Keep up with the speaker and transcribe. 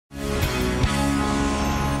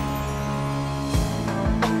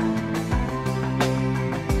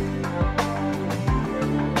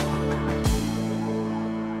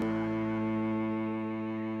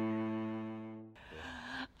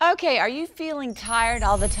Okay, are you feeling tired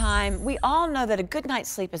all the time? We all know that a good night's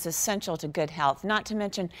sleep is essential to good health, not to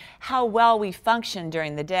mention how well we function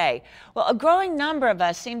during the day. Well, a growing number of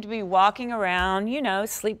us seem to be walking around,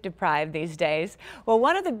 sleep deprived these days. Well,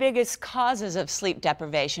 one of the biggest causes of sleep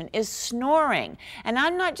deprivation is snoring. And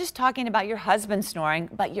I'm not just talking about your husband snoring,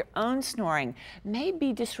 but your own snoring may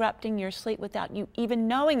be disrupting your sleep without you even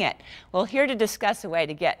knowing it. Well, here to discuss a way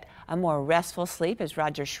to get a more restful sleep is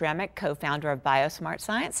Roger Shremick, co-founder of BioSmart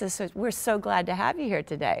Sciences. So we're so glad to have you here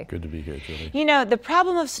today. Good to be here, Julie. You know, the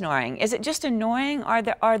problem of snoring, is it just annoying, or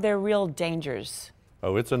are there real dangers?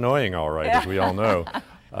 Oh, it's annoying, all right, as we all know.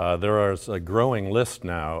 There is a growing list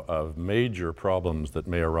now of major problems that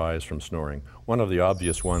may arise from snoring. One of the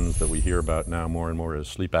obvious ones that we hear about now more and more is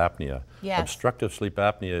sleep apnea. Yes. Obstructive sleep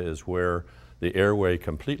apnea is where the airway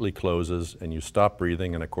completely closes and you stop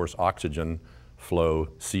breathing, and of course oxygen flow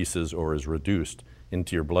ceases or is reduced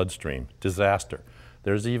into your bloodstream. Disaster.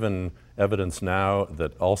 There's even evidence now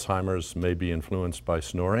that Alzheimer's may be influenced by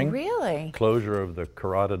snoring. Really? Closure of the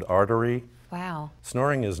carotid artery. Wow.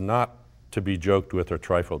 Snoring is not to be joked with or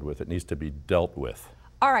trifled with. It needs to be dealt with.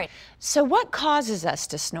 All right, so what causes us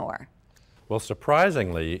to snore? Well,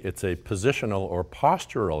 surprisingly, it's a positional or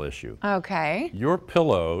postural issue. Okay. Your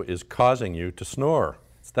pillow is causing you to snore.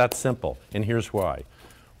 It's that simple, and here's why.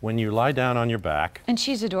 When you lie down on your back... And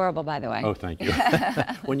she's adorable, by the way. Oh, thank you.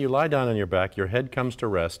 When you lie down on your back, your head comes to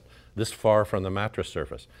rest this far from the mattress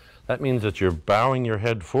surface. That means that you're bowing your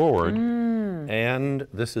head forward, and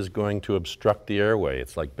this is going to obstruct the airway.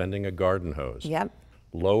 It's like bending a garden hose. Yep.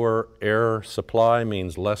 Lower air supply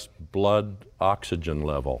means less blood oxygen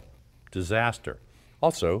level. Disaster.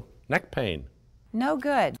 Also, neck pain. No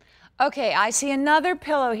good. Okay, I see another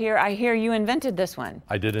pillow here. I hear you invented this one.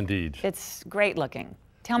 I did indeed. It's great looking.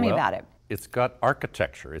 Tell me about it. It's got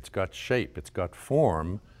architecture, it's got shape, it's got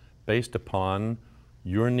form based upon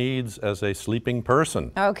your needs as a sleeping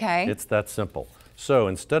person. Okay. It's that simple. So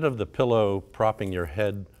instead of the pillow propping your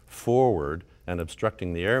head forward and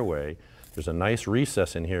obstructing the airway, there's a nice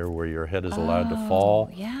recess in here where your head is allowed to fall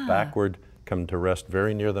backward, come to rest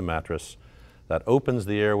very near the mattress. That opens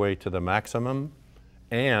the airway to the maximum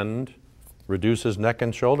and reduces neck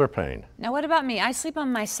and shoulder pain. Now what about me? I sleep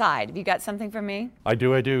on my side. Have you got something for me? I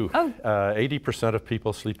do. Oh. 80% of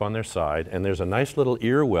people sleep on their side, and there's a nice little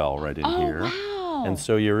ear well right in here. Wow. And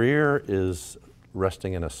so your ear is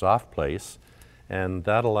resting in a soft place, and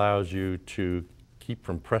that allows you to keep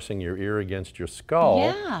from pressing your ear against your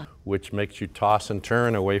skull, which makes you toss and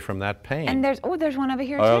turn away from that pain. And there's one over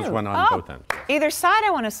here too. Oh, there's one on both ends. Either side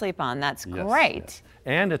I want to sleep on. That's great. Yes.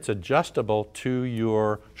 And it's adjustable to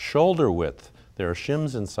your shoulder width. There are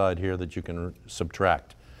shims inside here that you can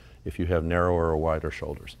subtract if you have narrower or wider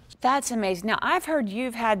shoulders. That's amazing. Now, I've heard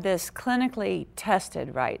you've had this clinically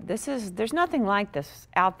tested, right? There's nothing like this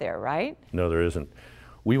out there, right? No, there isn't.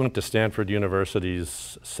 We went to Stanford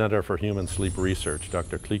University's Center for Human Sleep Research,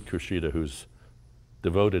 Dr. Cleet Kushida, who's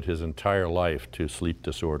devoted his entire life to sleep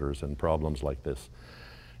disorders and problems like this.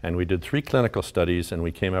 And we did 3 clinical studies, and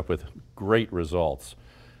we came up with great results.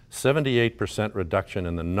 78% reduction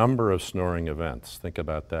in the number of snoring events. Think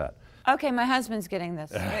about that. Okay, my husband's getting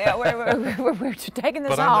this. We're taking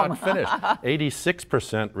this but home. I'm not finished.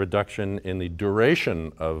 86% reduction in the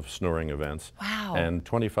duration of snoring events. Wow. And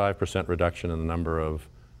 25% reduction in the number of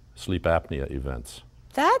sleep apnea events.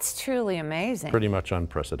 That's truly amazing. Pretty much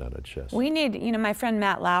unprecedented, yes. We need, my friend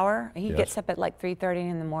Matt Lauer, he gets up at like 3:30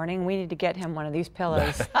 in the morning. We need to get him one of these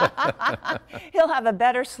pillows. He'll have a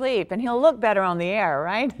better sleep and he'll look better on the air,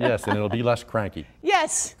 right? Yes, and it'll be less cranky.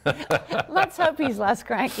 Yes. Let's hope he's less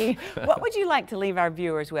cranky. What would you like to leave our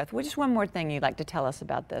viewers with? Just one more thing you'd like to tell us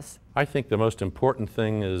about this. I think the most important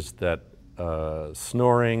thing is that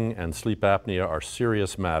snoring and sleep apnea are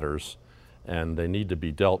serious matters, and they need to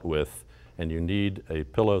be dealt with. And you need a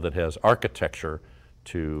pillow that has architecture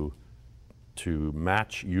to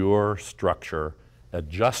match your structure,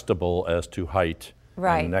 adjustable as to height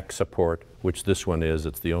and neck support, which this one is.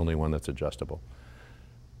 It's the only one that's adjustable.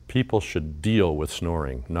 People should deal with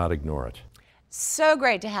snoring, not ignore it. So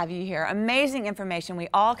great to have you here. Amazing information we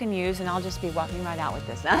all can use, and I'll just be walking right out with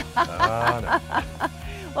this. No.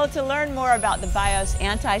 Well, to learn more about the BIOS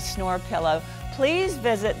Anti-Snore Pillow, please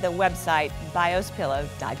visit the website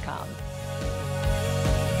biospillow.com.